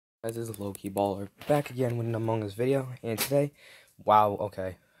Guys, this is Low-Key Baller back again with an Among Us video, and today, wow,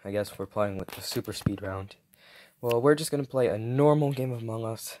 okay, I guess we're playing with the super speed round. Well, we're just gonna play a normal game of Among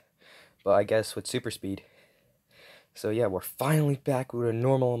Us, but I guess with super speed. So yeah, we're finally back with a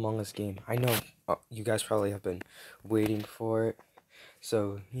normal Among Us game. I know you guys probably have been waiting for it,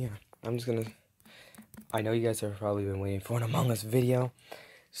 so yeah, I know you guys have probably been waiting for an Among Us video,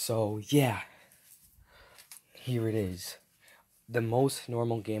 so yeah, here it is. The most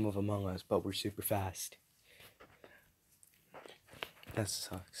normal game of Among Us, but we're super fast. That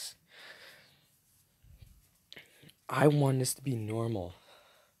sucks. I want this to be normal.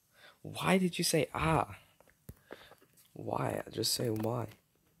 Why did you say ah? Why? Just say why.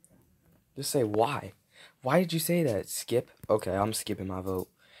 Just say why. Why did you say that? Skip? Okay, I'm skipping my vote.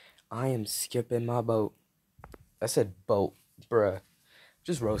 I am skipping my vote. I said boat. Bruh.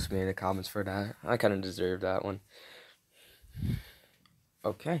 Just roast me in the comments for that. I kind of deserve that one.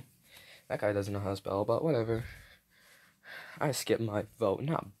 Okay. That guy doesn't know how to spell, but whatever. I skipped my vote.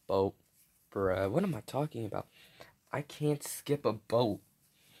 Not boat. Bruh. What am I talking about? I can't skip a boat.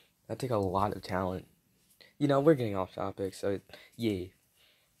 That take a lot of talent. You know, we're getting off topic, so yeah.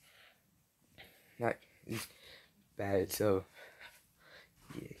 That is bad, so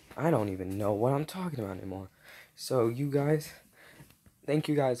yeah. I don't even know what I'm talking about anymore. So you guys, thank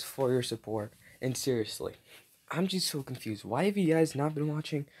you guys for your support. And seriously, I'm just so confused. Why have you guys not been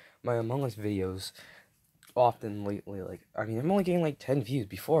watching my Among Us videos often lately? Like, I mean, I'm only getting like 10 views.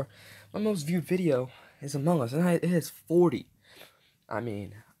 Before, my most viewed video is Among Us, and it has 40. I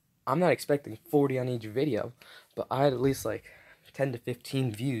mean, I'm not expecting 40 on each video, but I had at least like 10 to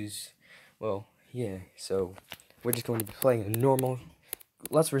 15 views. Well, yeah, so we're just going to be playing a normal,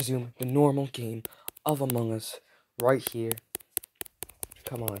 let's resume the normal game of Among Us right here.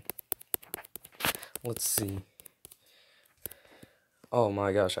 Come on. Let's see. Oh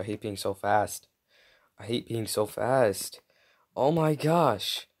my gosh, I hate being so fast. I hate being so fast. Oh my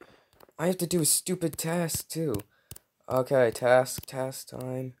gosh. I have to do a stupid task too. Okay, task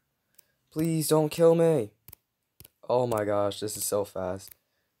time. Please don't kill me. Oh my gosh, this is so fast.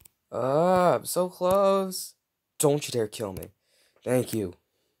 I'm so close. Don't you dare kill me. Thank you.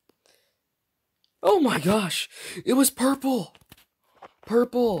 Oh my gosh, it was purple.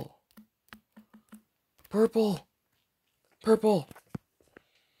 Purple. Purple. Purple.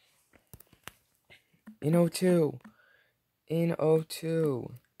 In O2. In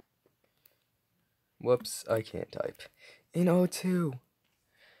O2. Whoops, I can't type. In O2.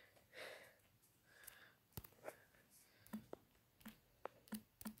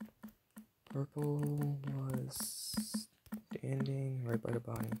 Purple was standing right by the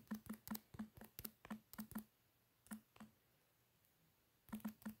body.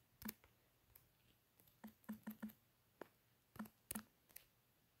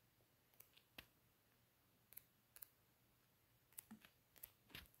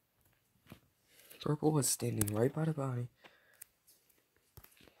 Purple was standing right by the body.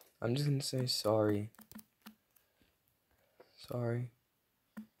 I'm just gonna say sorry. Sorry.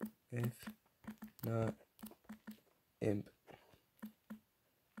 If not imp.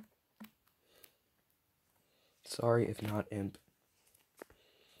 Sorry if not imp.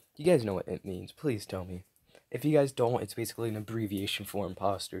 You guys know what imp means. Please tell me. If you guys don't, it's basically an abbreviation for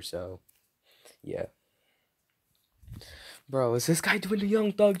imposter, so yeah. Bro, is this guy doing the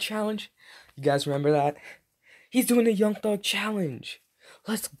Young Thug challenge? You guys remember that? He's doing the Young Thug challenge.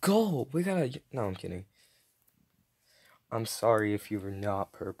 Let's go. We gotta. No, I'm kidding. I'm sorry if you were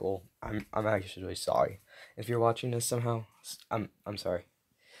not purple. I'm actually really sorry. If you're watching this somehow, I'm sorry.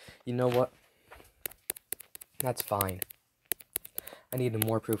 You know what? That's fine. I needed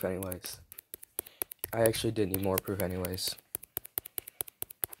more proof anyways. I actually did need more proof anyways.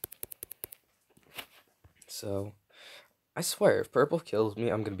 So, I swear, if purple kills me,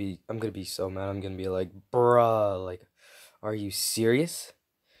 I'm gonna be so mad. I'm gonna be like, bruh, like, are you serious?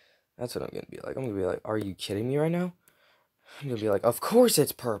 That's what I'm gonna be like. I'm gonna be like, are you kidding me right now? I'm gonna be like, of course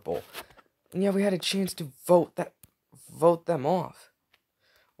it's purple. And yeah, we had a chance to vote them off.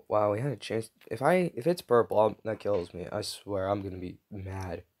 Wow, we had a chance. If it's purple, that kills me. I swear, I'm gonna be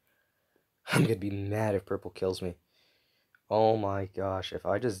mad. I'm gonna be mad if purple kills me. Oh my gosh, if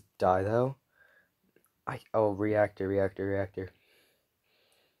I just die though, oh, reactor.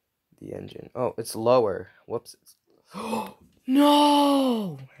 The engine. Oh, it's lower. Whoops.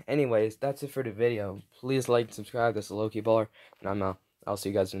 No! Anyways, that's it for the video. Please like and subscribe. This is Low-Key Baller, and I'm out. I'll see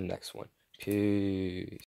you guys in the next one. Peace.